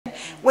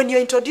when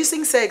you're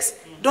introducing sex,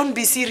 don't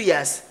be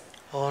serious.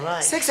 All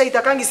right. Sex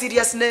haitakangi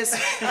seriousness.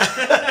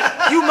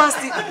 You must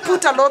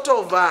put a lot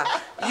of,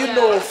 you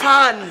know,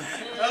 fun.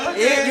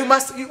 You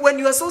must, when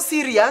you are so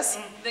serious,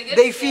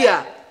 they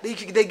fear. They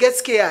get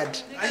scared.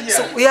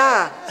 So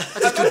yeah,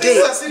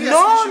 today,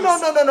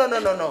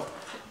 no.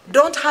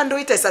 Don't handle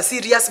it as a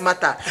serious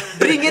matter.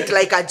 Bring it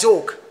like a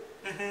joke.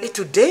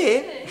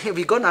 Today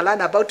we're gonna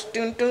learn about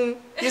tun tun.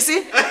 You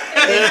see,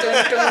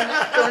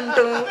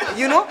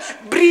 you know,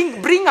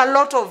 bring a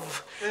lot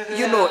of,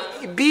 you know,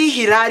 be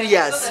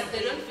hilarious.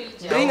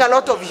 Bring a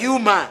lot of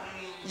humor.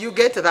 You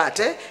get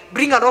that?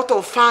 Bring a lot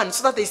of fun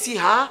so that they see,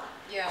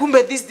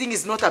 Kumbe, this thing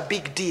is not a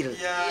big deal.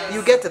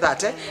 You get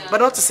that?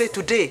 But not to say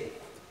today.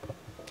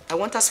 I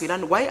want us to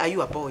learn, why are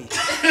you a boy?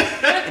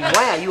 And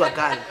why are you a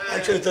girl?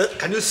 Actually,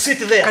 can you sit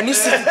there? Can you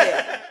sit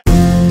there?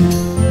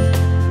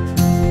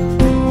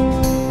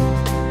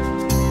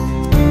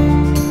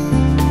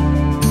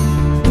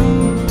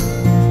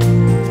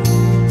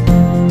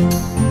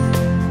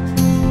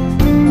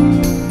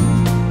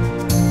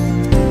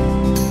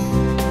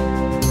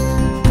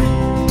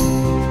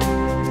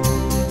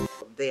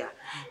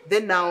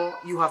 Then now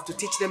you have to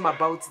teach them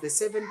about the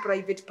 7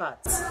 private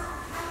parts.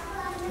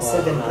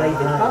 7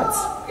 private parts.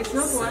 It's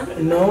not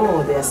 1?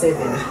 No, there are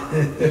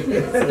 7.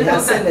 There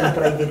are 7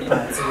 private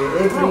parts.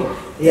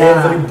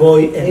 Every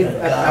boy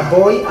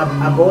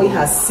and a boy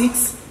has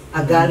 6,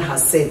 a girl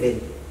has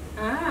 7.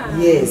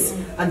 Yes,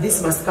 and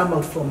this must come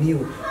out from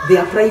you. They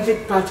are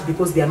private parts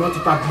because they are not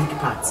public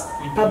parts.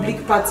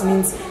 Public parts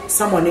means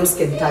someone else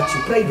can touch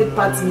you. Private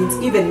parts means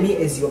even me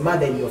as your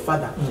mother and your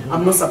father,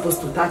 I'm not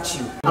supposed to touch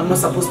you. I'm not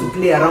supposed to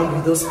play around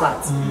with those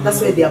parts. That's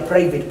why they are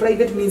private.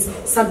 Private means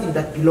something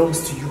that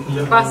belongs to you.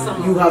 You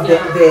have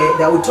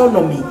the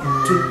autonomy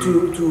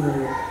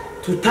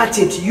to touch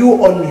it,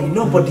 you only.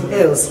 Nobody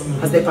else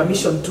has the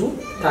permission to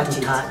touch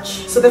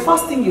it. So the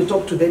first thing you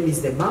talk to them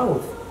is the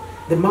mouth.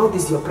 The mouth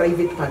is your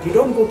private part. You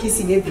don't go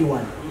kissing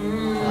everyone.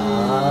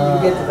 You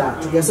get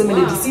that? There are so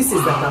many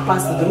diseases that are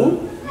passed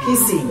through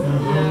kissing,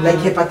 like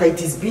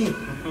hepatitis B.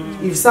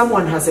 If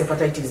someone has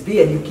hepatitis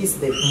B and you kiss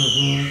them,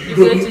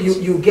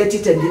 you get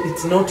it and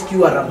it's not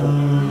curable.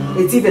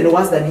 It's even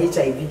worse than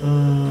HIV.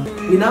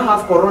 We now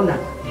have corona.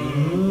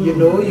 You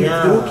know,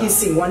 through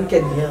kissing, one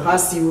can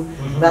pass you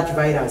that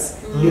virus.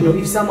 You know,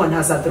 if someone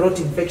has a throat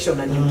infection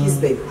and you kiss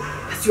them,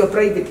 that's your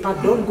private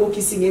part. Don't go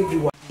kissing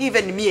everyone.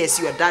 Even me as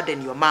your dad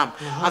and your mom,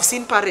 I've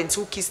seen parents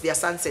who kiss their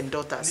sons and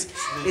daughters.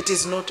 It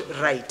is not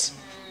right.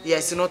 Yeah,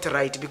 it's not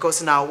right,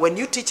 because now when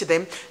you teach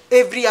them,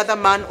 every other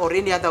man or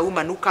any other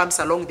woman who comes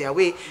along their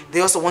way, they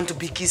also want to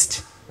be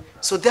kissed.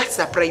 So that's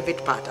the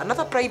private part.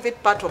 Another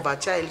private part of a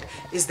child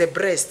is the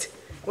breast.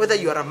 Whether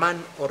you are a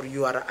man or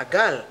you are a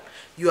girl,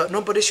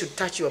 nobody should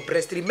touch your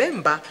breast.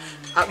 Remember,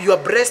 your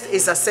breast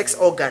is a sex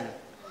organ.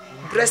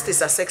 Breast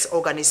is a sex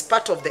organ. It's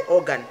part of the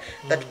organ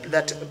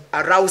that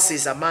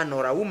arouses a man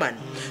or a woman.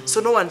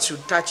 So no one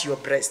should touch your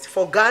breast.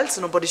 For girls,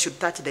 nobody should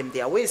touch them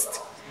their waist.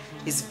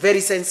 It's very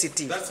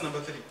sensitive. That's number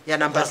 3. Yeah,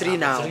 number 3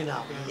 now.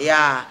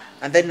 Yeah.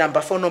 And then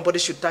number 4, nobody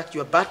should touch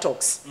your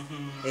buttocks.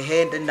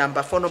 And then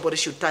number 4, nobody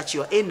should touch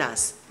your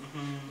anus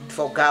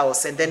for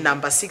girls. And then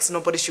number 6,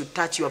 nobody should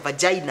touch your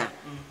vagina.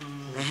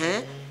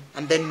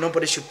 And then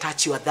nobody should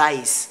touch your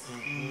thighs.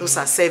 Those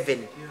are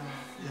 7.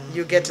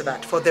 You get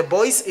that? For the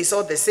boys, it's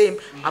all the same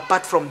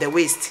apart from the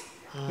waist.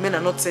 Men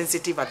are not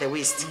sensitive at the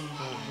waist.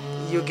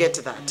 You get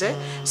that?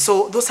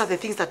 So those are the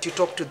things that you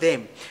talk to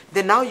them.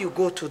 Then now you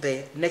go to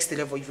the next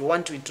level. If you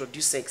want to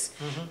introduce sex,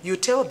 you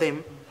tell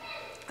them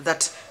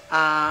that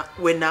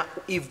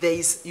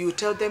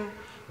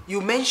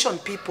you mention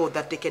people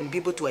that they can be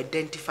able to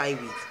identify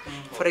with.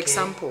 For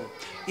example,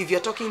 if you're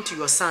talking to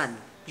your son,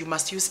 you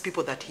must use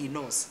people that he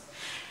knows.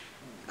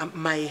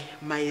 My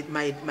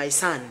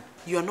son,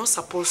 you are not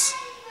supposed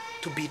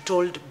to be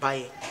told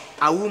by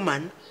a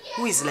woman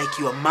who is like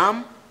your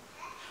mom,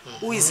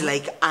 who is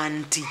like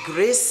Auntie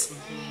Grace.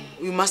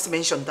 We must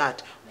mention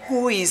that.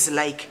 Who is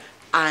like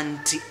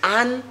Auntie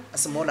Anne, a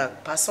smaller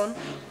person,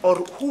 or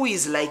who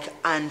is like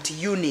Auntie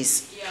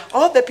Eunice.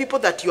 All the people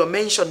that you are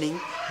mentioning,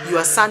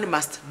 your son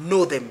must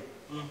know them.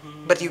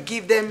 But you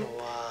give them,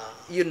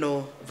 you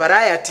know,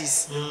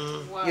 varieties.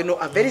 You know,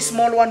 a very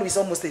small one who is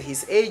almost at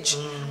his age,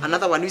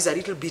 another one who is a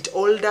little bit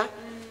older,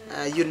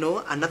 you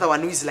know, another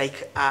one who is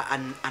like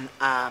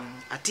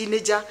a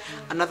teenager,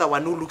 another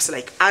one who looks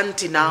like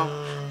auntie now,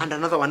 and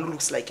another one who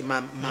looks like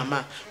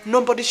mama.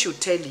 Nobody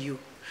should tell you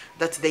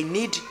that they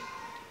need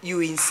you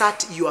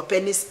insert your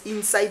penis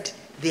inside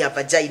their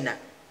vagina.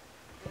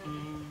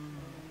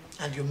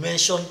 And you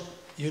mention,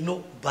 you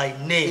know, by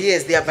name.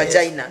 Yes, their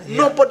vagina.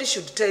 Nobody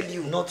should tell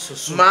you. Not so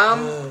soon.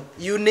 Mom,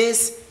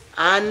 Eunice,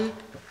 Anne,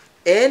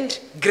 and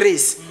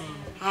Grace.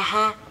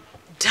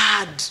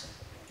 Dad,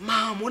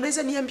 Mom,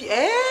 unaweza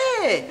niambia?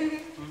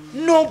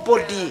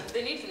 Nobody.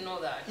 They need to know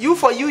that.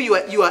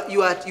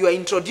 You are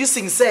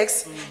introducing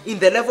sex in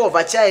the level of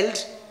a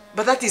child,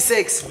 but that is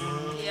sex.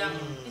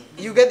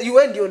 In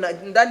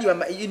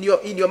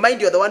your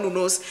mind, you're the one who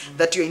knows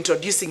that you're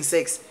introducing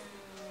sex.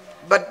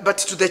 But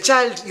to the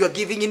child, you're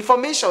giving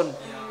information.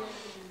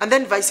 And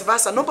then vice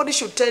versa. Nobody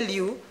should tell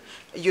you,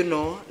 you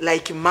know,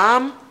 like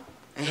mom,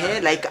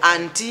 like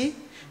auntie,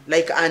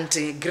 like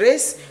Auntie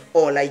Grace,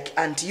 or like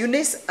Auntie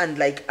Eunice, and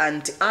like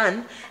Auntie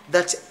Anne,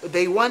 that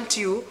they want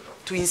you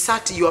to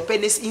insert your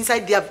penis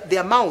inside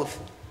their mouth.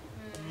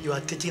 You are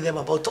teaching them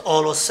about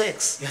oral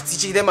sex. You are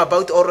teaching them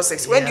about oral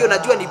sex. When do you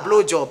unajua ni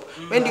blow job?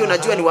 When do you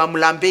unajua ni wa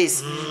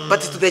mlambezi?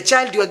 But to the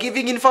child you are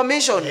giving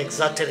information.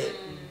 Exactly.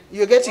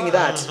 You're getting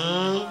that?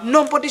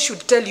 Nobody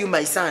should tell you,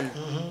 my son.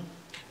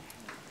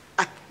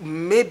 At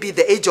maybe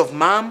the age of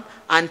mom,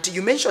 and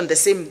you mentioned the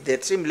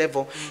same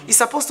level. He's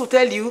supposed to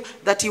tell you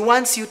that he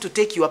wants you to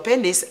take your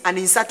penis and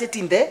insert it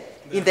in the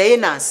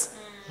anus.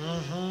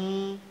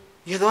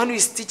 You're the one who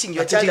is teaching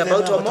your child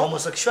about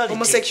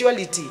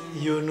homosexuality.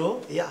 You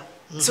know, yeah.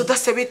 So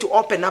that's the way to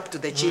open up to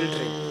the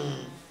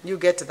children. You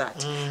get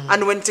that?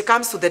 And when it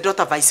comes to the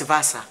daughter, vice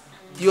versa.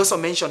 You also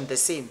mentioned the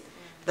same.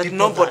 That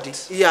people nobody,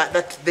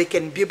 that they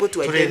can be able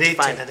to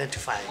identify.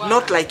 Wow.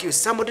 Not like you,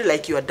 somebody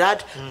like your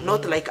dad,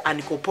 not like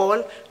Uncle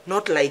Paul,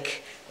 not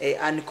like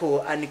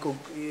Uncle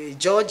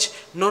George,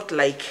 not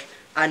like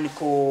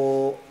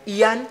Uncle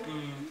Ian.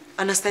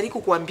 Anastahili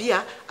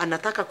kukuambia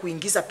anataka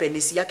kuingiza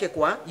penis yake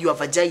kwa your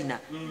vagina.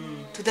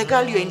 To the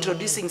girl you're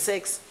introducing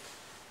sex.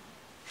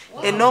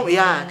 Wow. And no,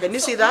 can you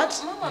see that?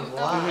 Mom,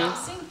 I'm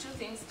seeing two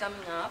things coming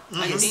up.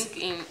 I think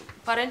in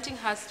parenting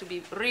has to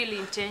be really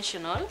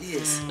intentional.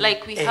 Yes.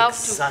 Like we have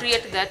to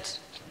create that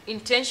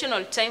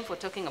intentional time for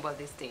talking about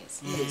these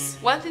things. Yes.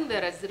 One thing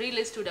that has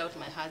really stood out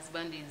my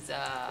husband is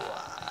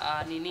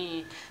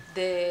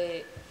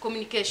the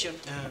communication.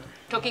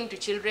 Talking to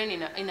children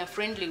in a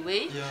friendly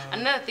way.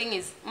 Another thing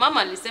is,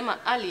 Mama alisema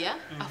earlier,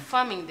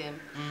 affirming them.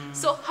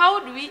 So how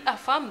do we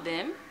affirm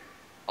them?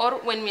 Or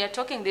when we are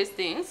talking these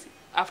things,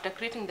 after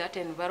creating that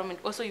environment,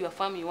 also you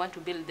affirm you want to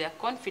build their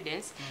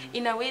confidence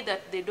in a way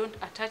that they don't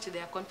attach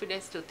their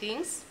confidence to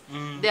things,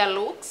 their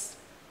looks,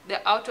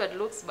 their outward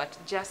looks, but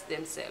just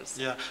themselves.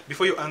 Yeah,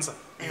 before you answer,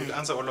 you will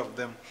answer all of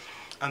them.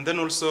 And then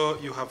also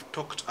you have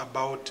talked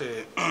about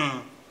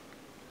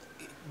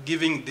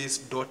giving this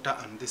daughter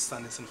and this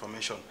son this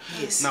information.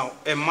 Yes. Now,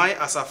 am I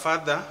as a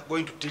father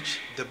going to teach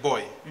the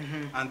boy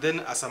and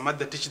then as a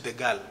mother teach the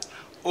girl?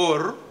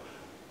 Or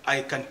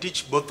I can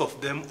teach both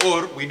of them,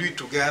 or we do it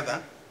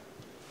together.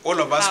 All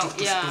of us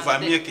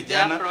tuvamie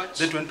kijana,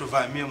 then tuende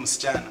tuvamie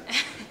msichana.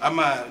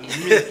 Ama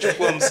mimi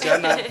chukua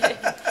msichana.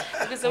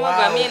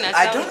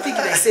 I don't think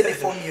there is any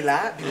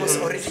formula, because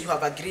already you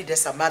have agreed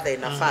as a mother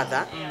and a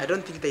father. I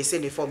don't think there is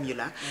any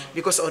formula,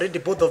 because already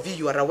both of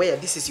you are aware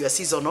this is your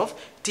season of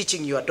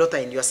teaching your daughter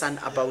and your son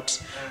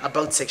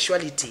about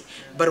sexuality.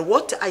 But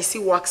what I see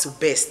works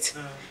best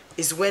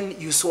is when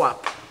you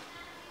swap.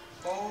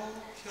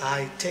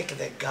 I take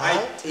the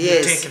girl, you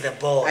yes, take the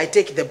boy. I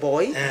take the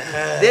boy.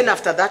 Then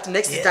after that,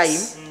 next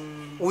time,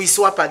 we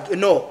swap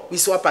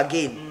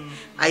again.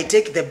 I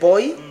take the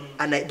boy,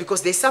 and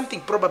because there's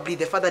something probably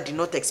the father did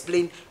not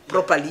explain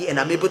properly, and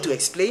I'm able to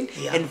explain,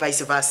 and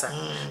vice versa.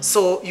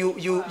 So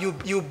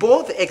you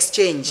both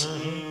exchange.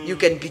 You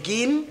can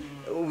begin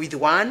with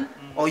one,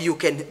 or you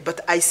can, but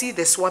I see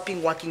the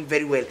swapping working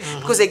very well,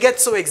 because they get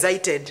so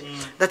excited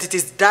that it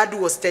is dad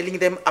who was telling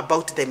them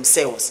about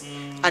themselves,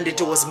 and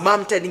it was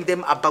mom telling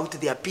them about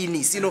their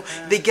penis. You know,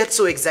 they get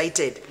so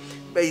excited.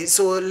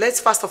 So let's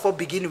first of all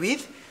begin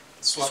with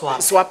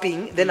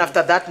swapping. Then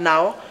after that,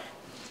 now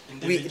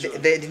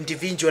the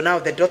individual, now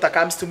the daughter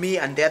comes to me,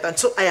 and that, and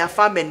so I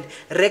affirm and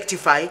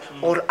rectify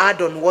or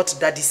add on what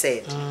daddy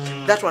said.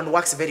 That one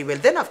works very well.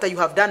 Then after you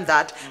have done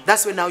that,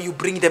 that's when now you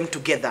bring them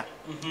together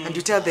and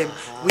you tell them,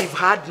 we've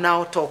had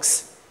now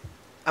talks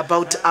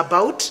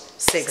about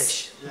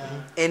sex,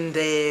 and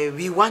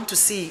we want to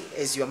see,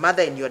 as your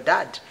mother and your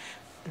dad,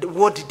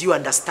 what did you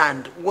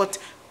understand?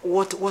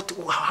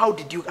 How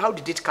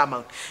did it come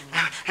out?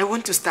 I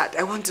want to start.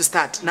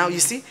 Now you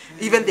see,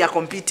 even they are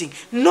competing.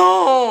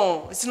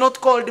 No, it's not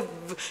called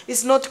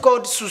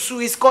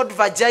susu, it's called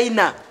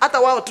vagina. Hata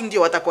wao tu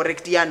ndio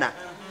watakorektiana.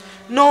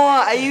 No,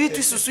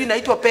 haiitwi susu,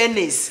 inaitwa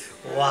penis.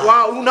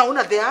 Wow,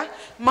 una there?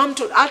 Mom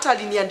hata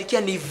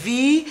aliniandikia ni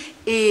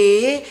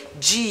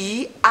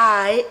VAGIN.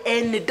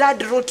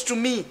 Dad wrote to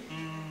me.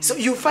 So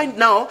you find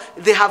now,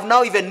 they have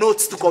now even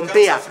notes to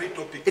compare.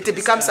 It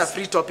becomes a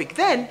free topic.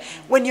 Then,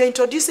 when you're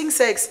introducing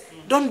sex,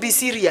 don't be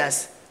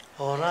serious.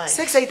 All right.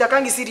 Sex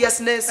haitakangi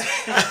seriousness.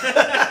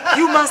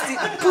 You must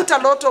put a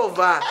lot of,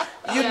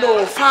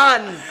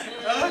 fun.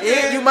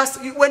 You must,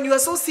 when you are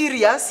so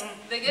serious,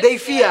 they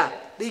fear.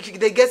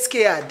 They get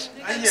scared.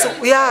 So,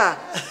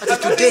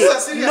 today,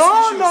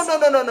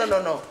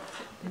 no.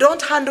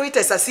 Don't handle it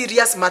as a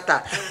serious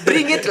matter.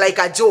 Bring it like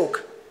a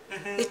joke.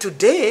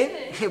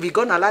 Today, we're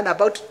going to learn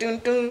about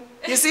tun-tun.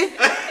 You see?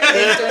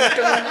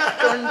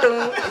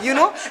 You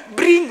know,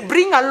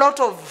 bring a lot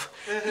of,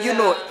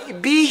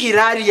 be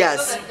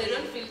hilarious.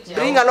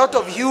 Bring a lot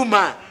of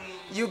humor.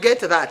 You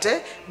get that,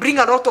 eh? Bring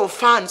a lot of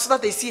fun so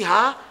that they see,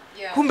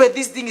 kumbe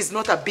this thing is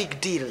not a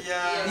big deal.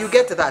 You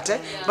get that, eh?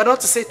 But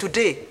not to say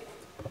today,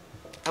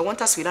 I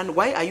want us to learn,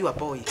 why are you a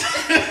boy?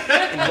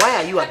 And why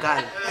are you a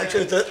girl?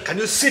 Actually, can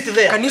you sit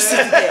there? Can you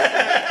sit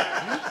there?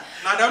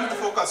 I want to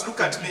focus.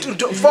 Look at me.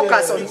 To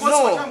focus on Because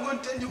what I'm no. going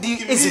to tell you,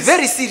 It's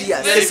very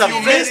serious. It's a If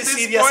you very miss these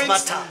serious points,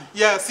 matter.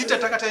 Yeah,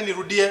 sitataka tena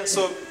nirudie.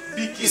 So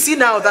be You keen. see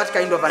now that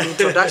kind of an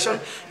introduction,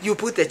 you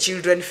put the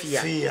children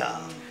fear.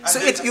 So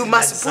you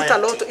must put a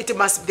lot.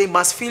 They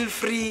must feel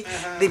free.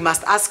 They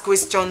must ask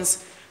questions.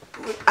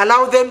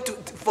 Allow them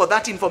for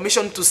that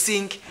information to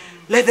sink.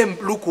 Let them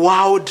look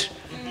wowed.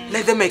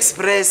 Let them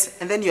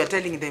express, and then you are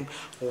telling them.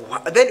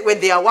 Then when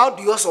they are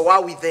wowed, you also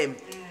wow with them.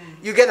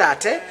 You get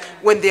that, eh?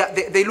 When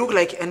they look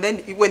like, and then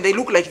when they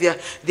look like they are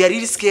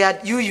really scared,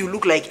 you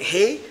look like,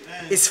 hey,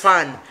 it's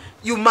fun.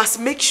 You must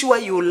make sure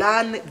you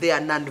learn their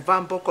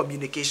non-verbal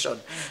communication,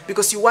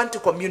 because you want to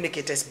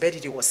communicate, as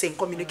Betty was saying.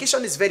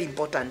 Communication is very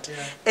important,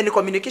 and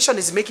communication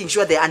is making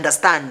sure they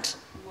understand.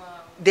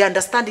 The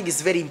understanding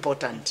is very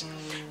important.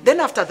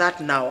 Then after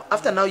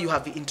now you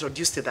have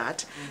introduced to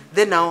that,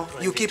 then now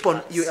you keep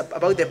on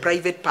about the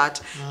private part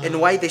and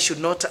why they should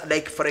not,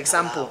 like for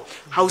example,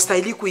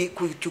 haustahili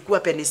kuchukua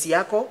penisi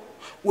yako,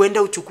 uende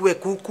uchukue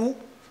kuku,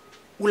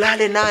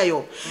 ulale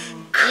nayo.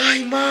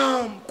 Kai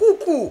mom,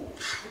 kuku.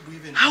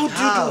 How do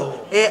you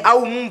do?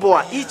 Au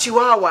mbwa,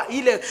 chihuahua,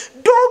 ile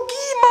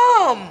doggy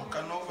mom.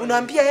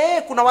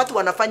 Unaambia kuna watu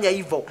wanafanya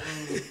hivyo.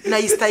 Na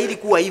istahili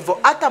kuwa hivyo.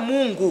 Hata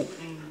Mungu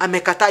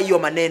amekataa hiyo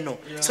maneno.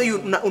 So you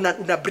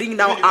una bring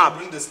now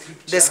up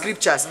the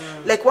scriptures.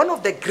 Like one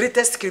of the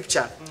greatest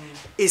scripture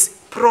is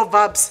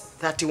Proverbs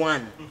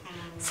 31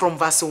 from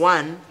verse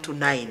 1 to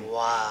 9.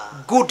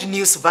 Wow. Good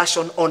News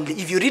version only.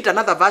 If you read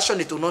another version,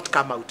 it will not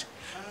come out.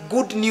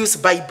 Good News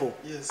Bible.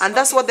 Yes. And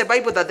that's what the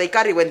Bible that they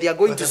carry when they are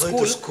going to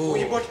school.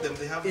 We bought them.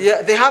 They have them.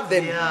 Yeah, they have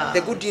them. Yeah.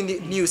 The Good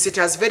News. It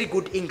has very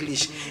good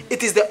English.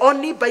 It is the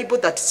only Bible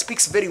that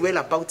speaks very well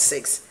about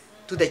sex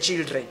to the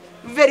children.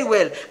 Very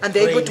well, and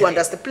they're able to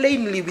understand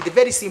plainly with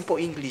very simple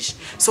English.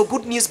 So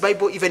Good News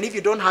Bible, even if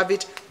you don't have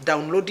it,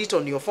 download it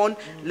on your phone.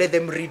 Let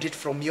them read it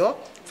from your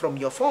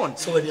phone.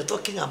 So when you're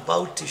talking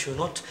about, you should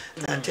not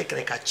take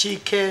like a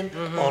chicken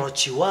or a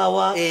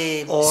chihuahua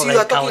or so like you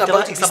are talking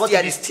about it's about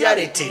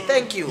bestiality.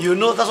 Thank you. You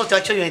know that's what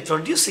actually you're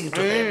introducing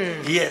to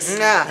them. Yes.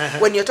 Yeah.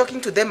 When you're talking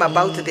to them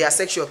about their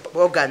sexual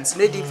organs,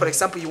 maybe for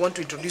example you want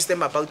to introduce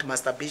them about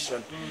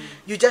masturbation,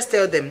 you just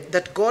tell them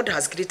that God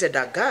has created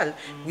a girl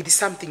with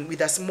something,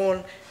 with a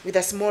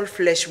small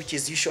flesh which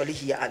is usually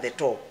here at the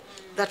toe.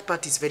 That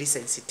part is very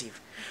sensitive.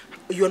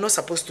 You are not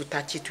supposed to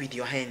touch it with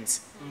your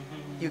hands.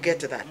 You get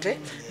that, eh?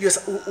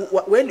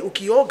 When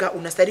ukioga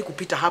unastahili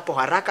kupita hapo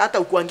haraka hata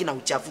ukuangi na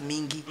uchafu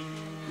mingi.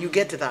 You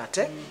get that,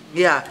 eh?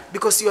 Yeah,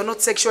 because you are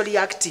not sexually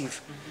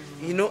active.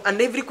 You know,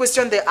 and every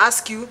question they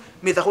ask you,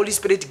 may the Holy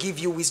Spirit give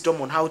you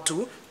wisdom on how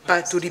to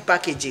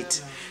repackage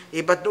it.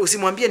 But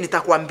usimwambie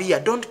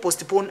nitakwambia, don't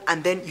postpone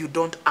and then you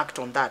don't act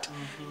on that.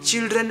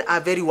 Children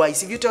are very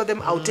wise. If you tell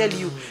them, I'll tell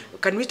you,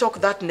 can we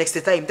talk that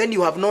next time? Then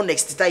you have no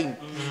next time.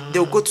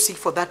 They'll go to seek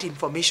for that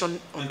information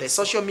on the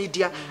social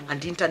media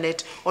and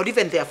internet, or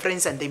even their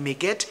friends, and they may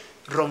get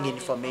wrong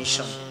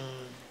information.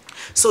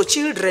 So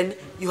children,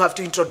 you have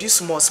to introduce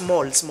small,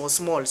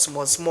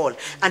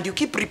 and you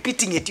keep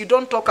repeating it. You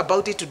don't talk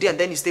about it today and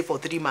then you stay for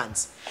 3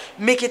 months.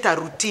 Make it a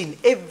routine,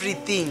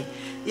 everything.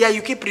 Yeah,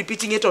 you keep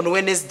repeating it on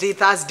Wednesday,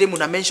 Thursday,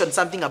 muna mention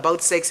something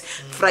about sex,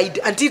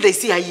 Friday, until they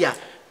see here,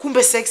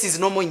 kumbe sex is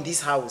normal in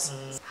this house.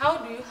 How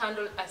do you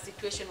handle a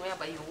situation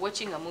whereby you're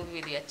watching a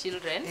movie with your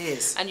children,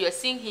 yes, and you're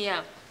seeing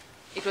here,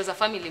 it was a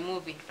family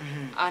movie,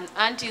 and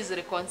auntie is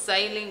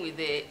reconciling with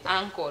the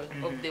uncle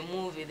of the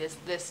movie,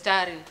 the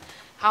starring.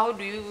 How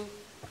do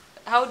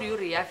you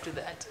react to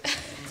that?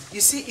 You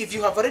see, if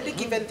you have already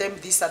given them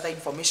this other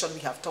information we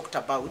have talked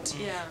about,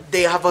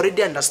 they have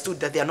already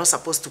understood that they are not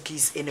supposed to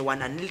kiss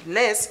anyone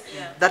unless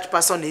that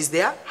person is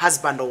their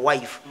husband or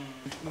wife.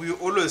 We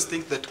always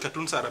think that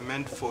cartoons are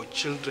meant for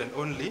children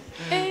only,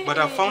 but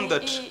I found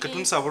that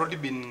cartoons have already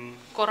been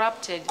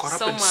corrupted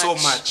so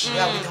much.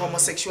 Yeah, with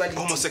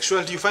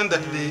homosexuality. You find that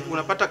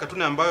unapata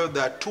cartoon ambayo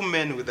there are 2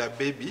 men with a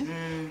baby,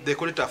 they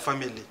call it a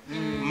family.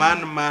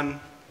 Man,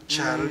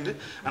 child.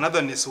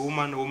 Another one is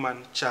woman,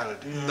 child.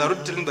 They're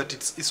already telling that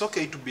it's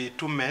okay to be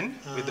 2 men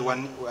with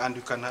one, and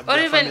you can have a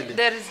family. Or even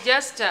there is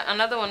just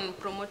another one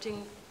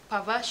promoting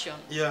perversion.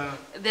 Yeah.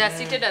 They are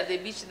seated at the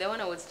beach. The one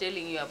I was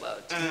telling you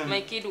about.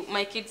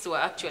 My kids were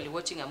actually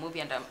watching a movie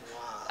and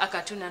a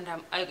cartoon, and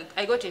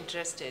I got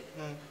interested.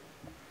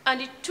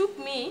 And it took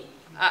me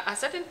a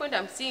certain point.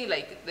 I'm seeing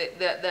like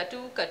the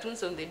 2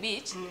 cartoons on the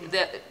beach.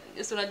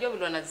 So unajua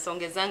vile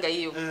wanasongezanga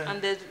hiyo,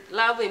 and the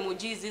love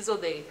emojis hizo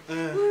the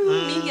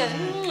mingi.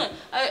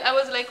 I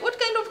was like, what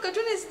kind of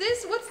cartoon is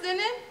this? What's the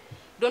name?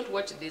 Don't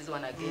watch this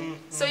one again.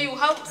 So you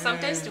have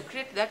sometimes to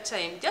create that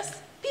time. Just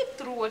peep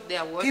through what they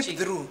are watching. Peep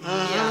through.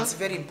 Yeah, it's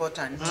very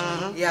important.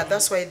 Yeah,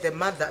 that's why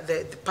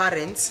the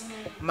parents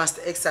must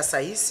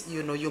exercise.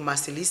 You know, you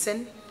must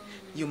listen.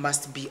 You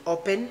must be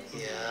open.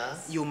 Yeah.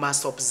 You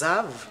must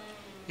observe.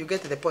 You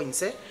get the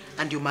point, eh?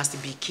 And you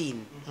must be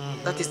keen.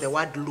 That is the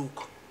word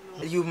look.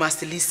 You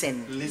must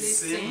listen.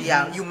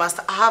 Yeah, you must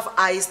have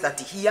eyes that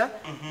hear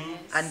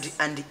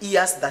and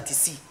ears that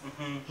see.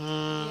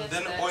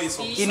 Then always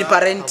in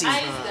parenting.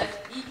 Eyes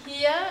that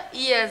hear,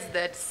 ears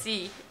that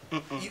see,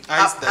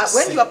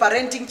 When you are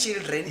parenting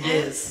children,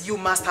 Yes. you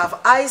must have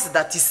eyes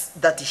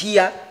that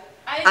hear,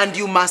 and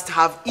you must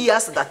have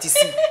ears that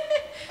see.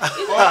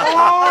 Okay.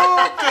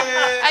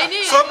 I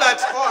knew So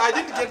that, I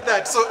didn't get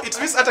that. So it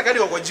means hata kadi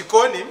wako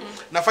jikoni,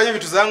 nafanya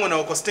vitu zangu na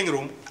wako sitting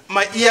room,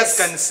 my ears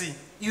can see.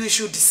 You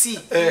should see.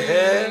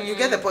 You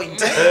get the point?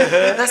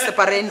 That's the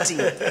parenting.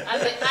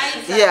 And the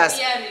eyes are Yes.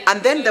 hearing.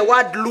 And then the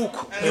word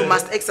look, you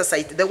must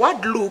exercise. The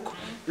word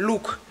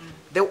look,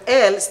 the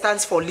L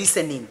stands for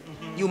listening.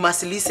 You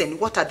must listen.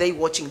 What are they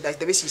watching? That's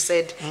the way she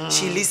said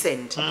she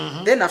listened.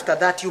 Then after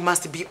that, you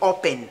must be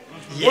open.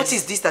 Yes. What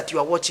is this that you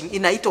are watching?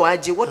 Inaito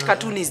aje? What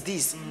cartoon is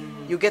this?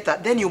 You get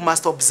that? Then you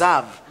must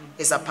observe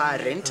as a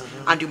parent,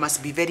 and you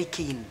must be very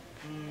keen.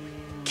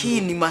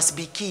 Keen, you must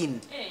be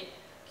keen. Hey,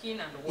 keen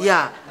and what?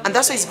 Yeah, and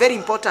that's why it's very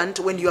important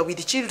when you are with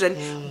the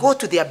children, go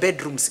to their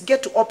bedrooms,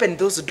 get to open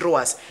those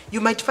drawers. You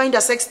might find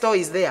a sex toy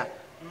is there,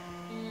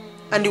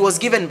 and it was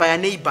given by a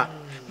neighbor.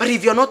 But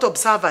if you're not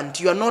observant,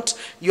 you are not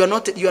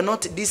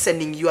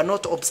listening, you are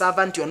not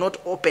observant, you are not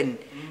open,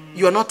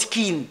 you are not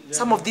keen.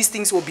 Some of these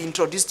things will be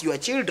introduced to your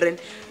children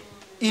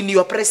in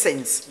your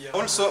presence.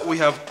 Also, we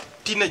have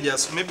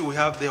teenagers, maybe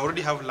they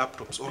already have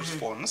laptops or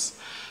phones.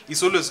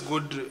 It's always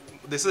good.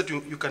 They said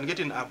you can get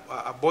in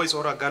a boy's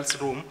or a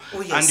girl's room,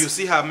 and you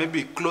see her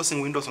maybe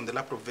closing windows on the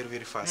laptop very,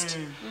 very fast.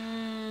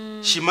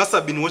 She must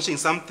have been watching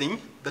something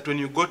that when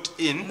you got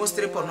in,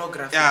 Mostly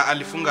pornography. yeah,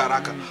 alifunga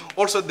haraka.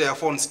 Also their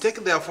phones,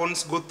 take their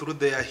phones, go through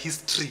their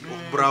history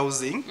of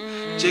browsing,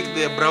 check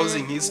their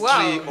browsing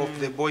history of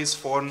the boy's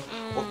phone,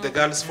 of the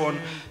girl's phone.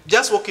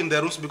 Just walk in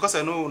their rooms, because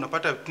I know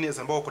unapata teenagers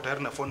ambao wako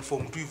tayari na phone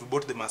form 2, you've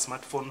bought them a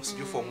smartphone,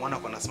 you form 1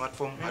 on a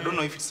smartphone. I don't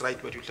know if it's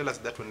right, but you'll tell us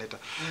that one later.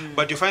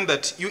 But you find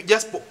that you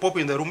just pop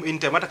in the room in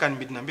time,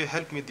 can be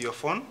help me with your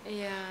phone.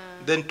 Yeah.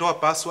 Then to a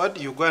password,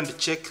 you go and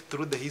check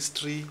through the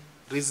history,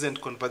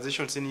 recent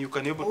conversations, and you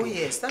can be able to.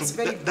 Yes, that's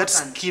very important.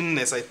 That's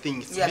keenness, I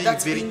think. It's being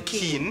that's very being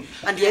keen.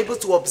 And you're able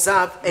to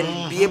observe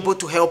and be able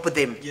to help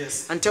them.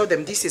 Yes. And tell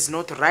them this is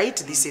not right,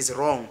 this is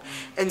wrong.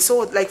 And so,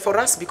 like for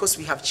us, because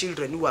we have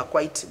children who are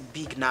quite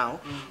big now,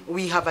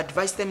 we have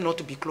advised them not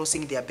to be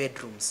closing their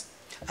bedrooms.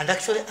 And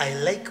actually, I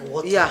like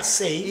what you are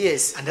saying.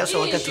 Yes. And that's why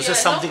I wanted to say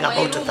something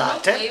about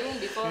that.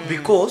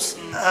 Because,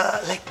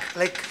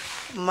 like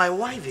my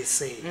wife is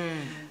saying,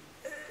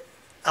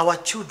 our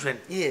children,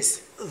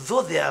 yes,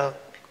 though they are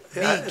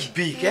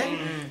big,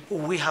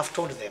 we have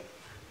told them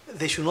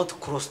they should not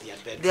cross their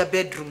bedroom. Their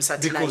bedrooms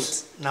at night.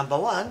 Because, number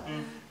one,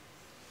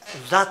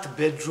 that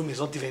bedroom is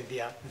not even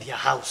their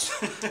house.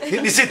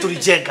 You see, to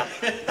Rijenga.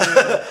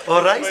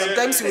 All right?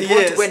 Sometimes we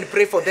want to go and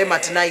pray for them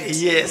at night.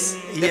 Yes.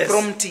 The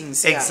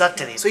promptings. Yeah.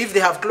 Exactly. So if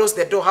they have closed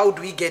the door, how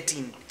do we get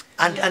in?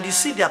 And you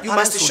see, their You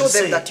parents must show will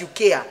them say, that you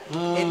care,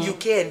 and you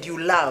care and you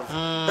love.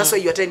 That's why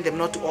you are telling them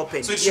not to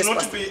open. So it should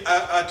not be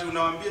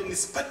unawambia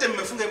nisipate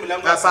mmefunga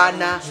milango.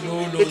 Hapana.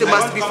 It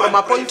must be from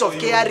a point of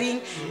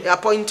caring, a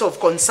point of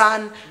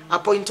concern, a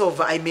point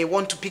of I may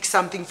want to pick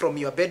something from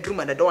your bedroom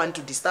and I don't want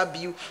to disturb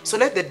you. So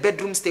let the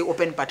bedroom stay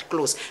open but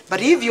close.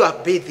 But if you are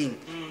bathing,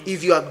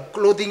 if you are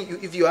clothing,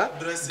 if you are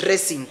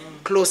dressing,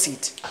 close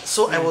it.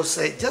 So I was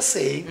just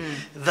saying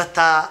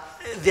that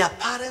there are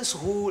parents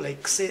who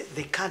like say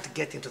they can't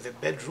get into the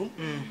bedroom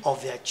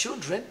of their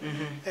children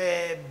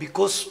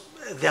because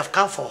they have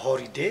come for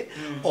holiday,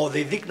 or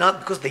they think now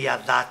because they are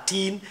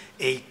 13,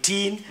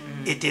 18,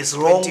 it is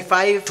wrong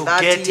 25, to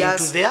 30 get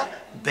years. into their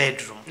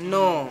bedroom.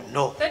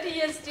 No. 30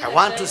 years still I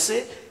want a to child.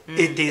 say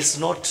it is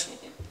not,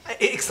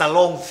 it's a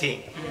long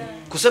thing.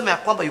 Kusema ya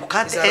kwamba you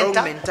can't It's a wrong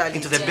enter mentality.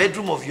 into the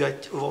bedroom of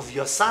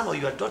your son or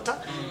your daughter,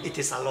 it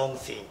is a long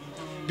thing.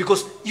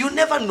 Because you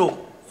never know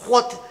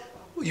what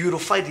you will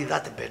find in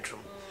that bedroom.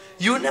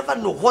 You never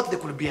know what they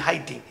could be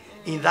hiding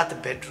in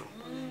that bedroom.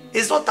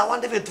 It's not a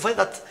wonder even to find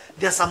that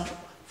there are some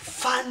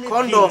funny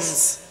Condoms.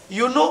 things,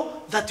 you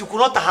know, that you could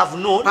not have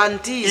known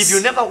Panties. if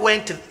you never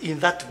went in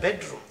that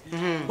bedroom.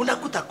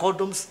 Unakuta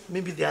condoms,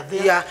 maybe they are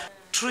there. Yeah.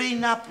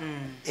 Train up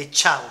a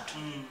child,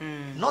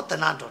 not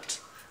an adult,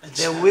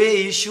 the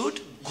way he should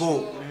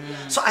go.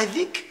 So I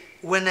think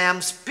when I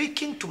am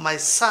speaking to my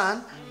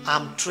son,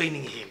 I'm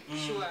training him.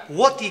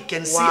 What he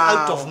can see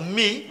out of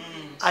me,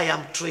 I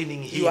am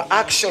training him. Your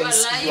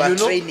actions, you are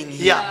training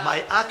him. Yeah,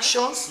 my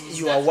actions,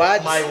 Your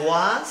words, my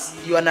words,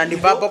 your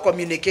non-verbal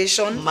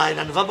communication, my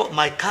non-verbal,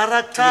 my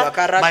character, Your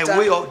character. my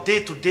way of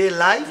day-to-day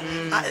life.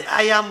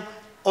 I am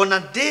on a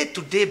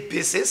day-to-day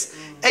basis,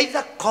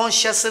 either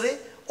consciously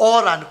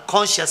or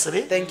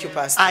unconsciously. Thank you,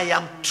 Pastor. I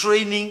am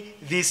training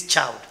this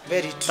child.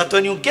 Very true. That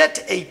when you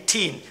get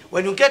 18,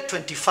 when you get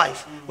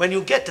 25, when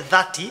you get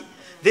 30,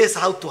 this is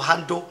how to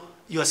handle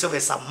yourself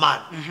as a man,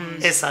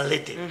 as a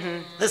lady.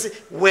 Let's say,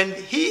 when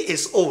he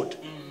is old,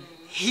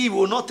 he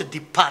will not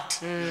depart.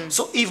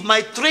 So if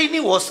my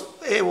training was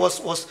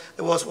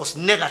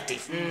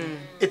negative,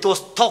 it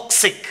was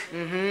toxic.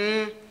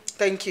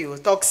 Thank you.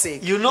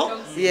 Toxic. You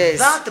know, Yes.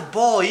 that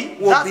boy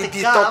Will that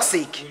be girl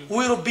toxic.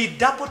 will be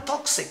double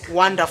toxic.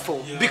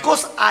 Wonderful.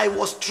 Because I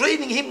was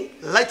training him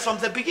right from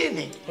the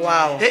beginning.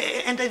 Wow.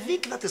 And I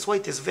think that is why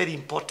it is very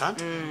important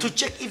to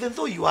check, even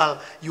though you are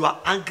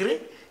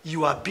angry,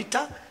 you are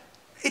bitter.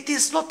 It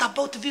is not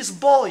about this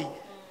boy.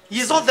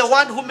 He's not the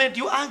one who made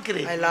you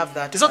angry. I love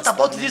that. It's not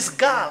about this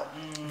girl.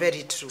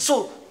 Very true.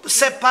 So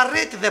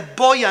separate the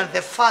boy and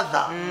the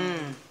father.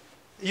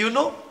 You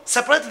know,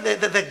 separate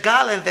the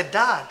girl and the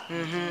dad.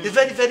 It's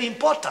very, very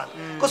important.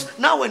 Because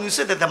now when you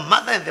say that the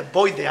mother and the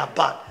boy, they are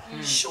bad,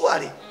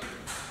 surely.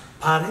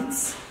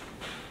 Parents,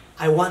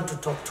 I want to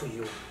talk to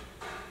you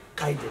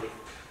kindly.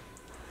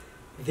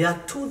 There are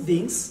two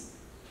things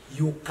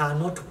you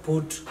cannot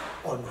put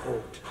on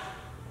hold.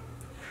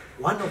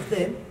 One of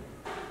them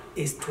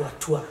is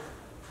tour.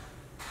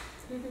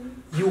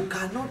 You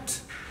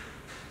cannot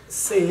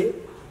say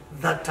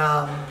that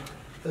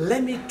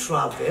let me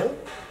travel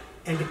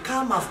and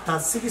come after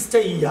 60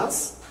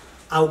 years,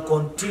 I'll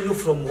continue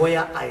from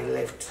where I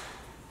left.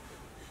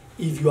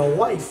 If your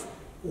wife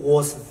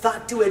was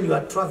 30 when you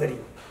are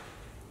traveling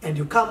and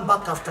you come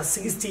back after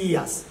 60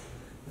 years,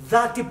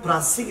 30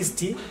 plus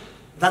 60,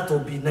 that will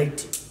be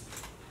 90.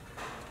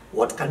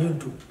 What can you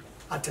do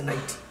at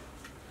 90?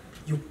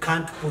 You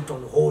can't put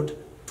on hold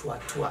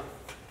tour.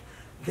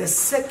 The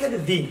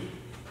second thing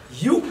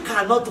you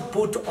cannot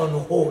put on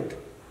hold,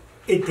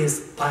 it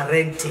is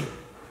parenting.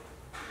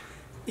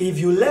 If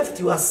you left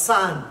your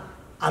son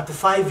at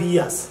 5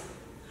 years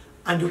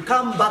and you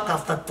come back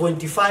after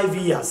 25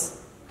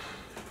 years,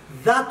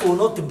 that will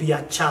not be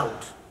a child.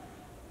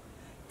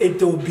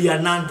 It will be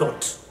an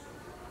adult.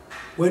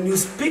 When you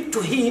speak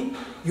to him,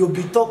 you'll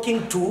be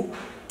talking to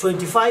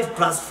 25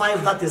 plus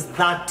 5, that is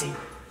 30.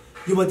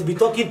 You might be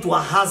talking to a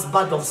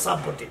husband of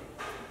somebody.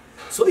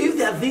 So if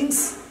there are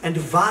things and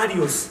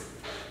values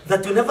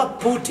that you never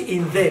put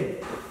in them,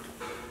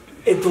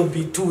 it will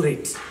be too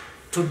late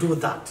to do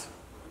that.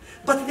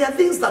 But there are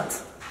things that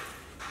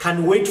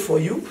can wait for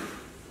you.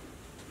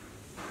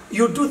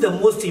 You do the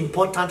most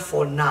important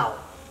for now.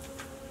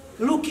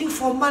 Looking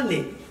for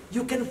money,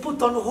 you can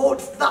put on hold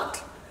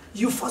that.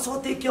 You first of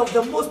all take care of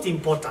the most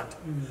important.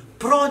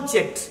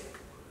 Project,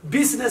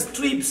 business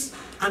trips,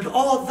 and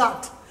all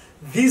that.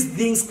 These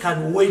things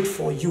can wait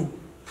for you.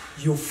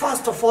 You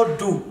first of all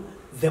do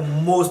the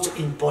most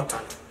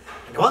important.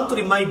 And I want to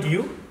remind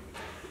you,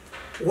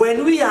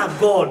 when we are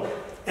gone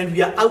and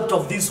we are out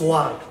of this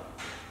world,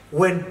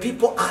 when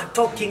people are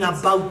talking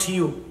about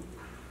you,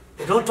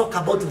 they don't talk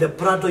about the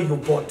Prado you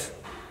bought.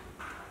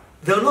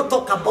 They will not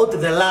talk about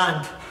the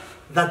land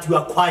that you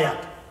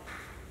acquired.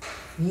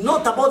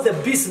 Not about the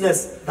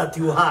business that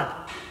you had.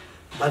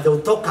 But they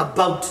will talk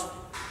about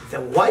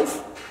the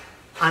wife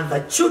and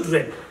the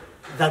children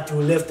that you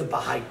left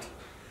behind.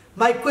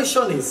 My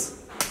question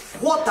is,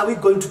 what are we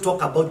going to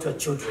talk about your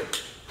children?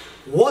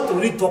 What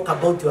will we talk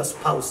about your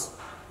spouse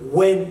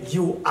when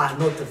you are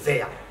not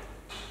there?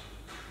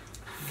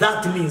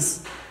 That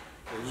means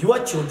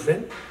your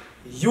children,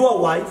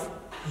 your wife,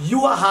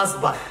 your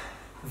husband,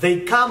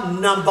 they come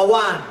number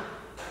one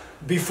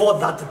before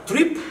that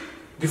trip,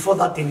 before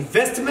that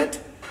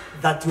investment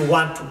that you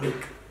want to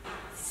make.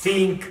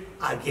 Think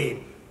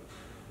again.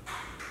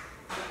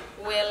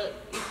 Well,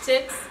 it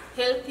takes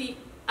healthy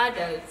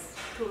adults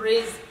to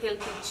raise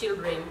healthy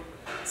children.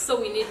 So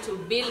we need to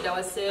build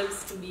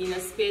ourselves to be in a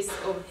space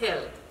of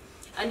health.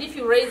 And if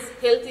you raise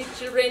healthy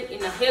children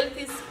in a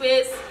healthy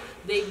space,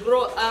 they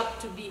grow up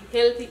to be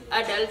healthy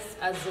adults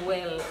as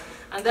well.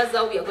 And that's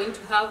how we are going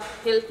to have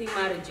healthy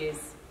marriages.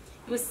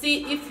 You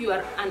see, if you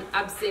are an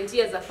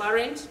absentee as a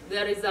parent,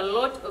 there is a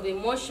lot of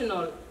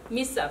emotional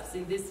mishaps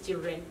in these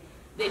children.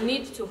 They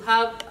need to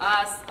have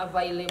us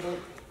available.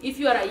 If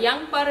you are a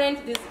young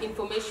parent, this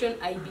information,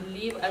 I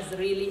believe, has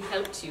really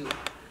helped you.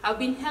 I've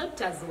been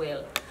helped as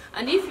well.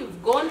 And if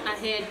you've gone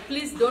ahead,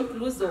 please don't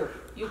lose hope.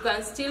 You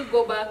can still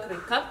go back,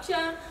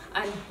 recapture,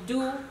 and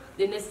do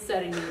the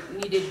necessary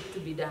needed to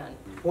be done.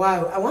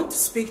 Wow, I want to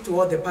speak to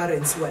all the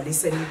parents who are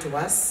listening to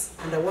us,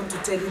 and I want to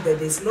tell you that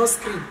there is no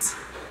script,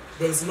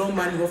 there is no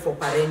manual for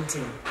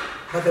parenting,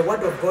 but the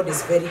word of God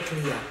is very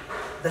clear,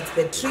 that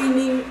the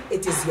training,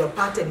 it is your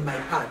part and my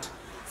part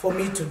for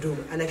me to do.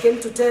 And I came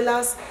to tell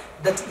us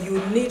that you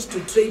need to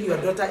train your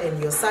daughter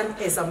and your son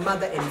as a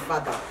mother and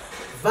father.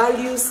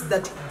 Values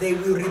that they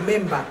will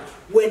remember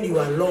when you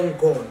are long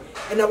gone.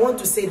 And I want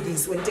to say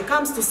this, when it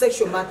comes to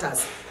sexual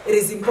matters, it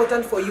is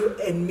important for you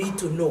and me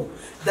to know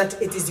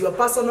that it is your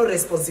personal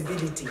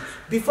responsibility.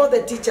 Before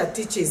the teacher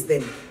teaches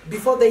them,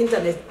 before the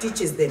internet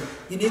teaches them,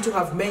 you need to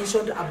have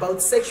mentioned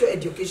about sexual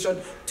education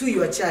to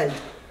your child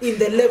in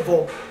the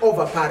level of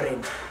a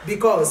parent,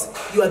 because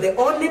you are the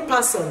only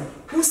person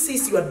who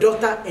sees your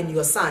daughter and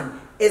your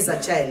son as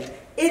a child.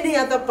 Any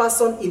other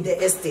person in the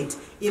estate,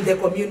 in the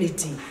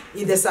community,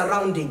 in the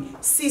surrounding,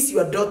 sees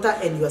your daughter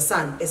and your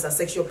son as a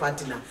sexual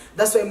partner.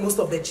 That's why most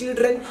of the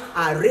children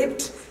are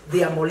raped,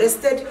 they are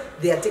molested,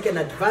 they are taken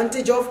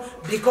advantage of,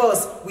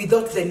 because we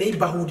thought the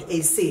neighborhood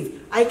is safe.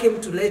 I came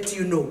to let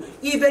you know,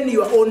 even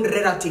your own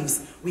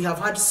relatives, we have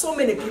had so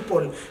many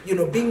people,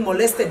 being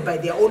molested by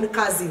their own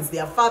cousins,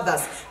 their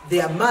fathers,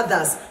 their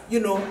mothers,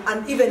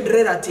 and even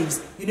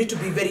relatives. You need to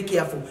be very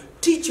careful.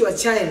 Teach your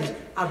child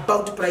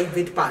about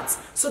private parts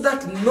so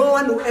that no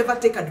one will ever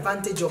take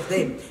advantage of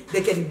them.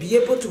 They can be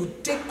able to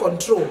take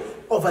control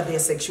over their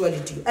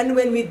sexuality. And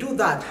when we do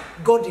that,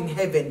 God in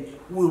heaven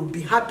will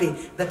be happy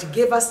that He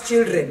gave us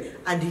children,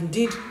 and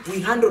indeed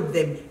we handled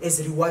them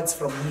as rewards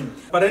from Him.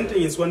 Parenting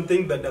is one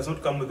thing that does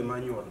not come with a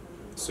manual.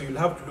 So you'll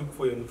have to look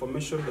for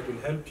information that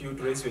will help you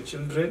to raise your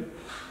children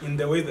in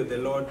the way that the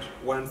Lord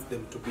wants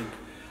them to be.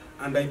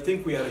 And I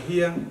think we are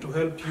here to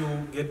help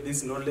you get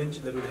this knowledge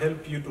that will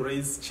help you to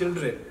raise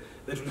children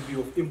that will be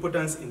of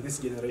importance in this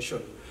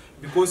generation.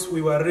 Because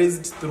we were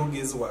raised through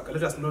guesswork.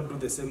 Let us not do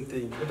the same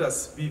thing. Let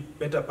us be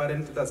better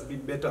parents. Let us be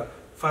better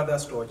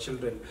fathers to our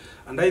children.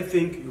 And I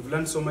think you've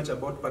learned so much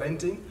about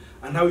parenting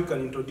and how we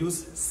can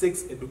introduce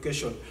sex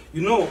education.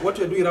 You know, what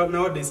we're doing right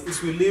nowadays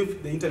is we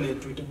leave the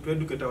internet to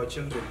educate our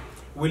children.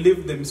 We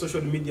leave them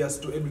social medias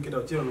to educate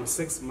our children on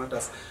sex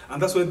matters, and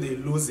that's where they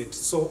lose it.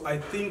 So I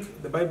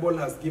think the Bible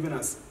has given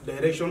us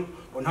direction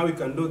on how we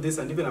can do this,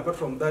 and even apart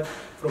from that,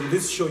 from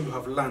this show you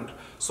have learned.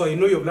 So I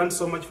know you've learned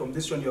so much from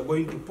this show, and you're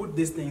going to put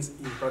these things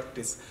in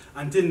practice.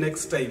 Until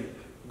next time,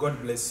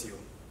 God bless you.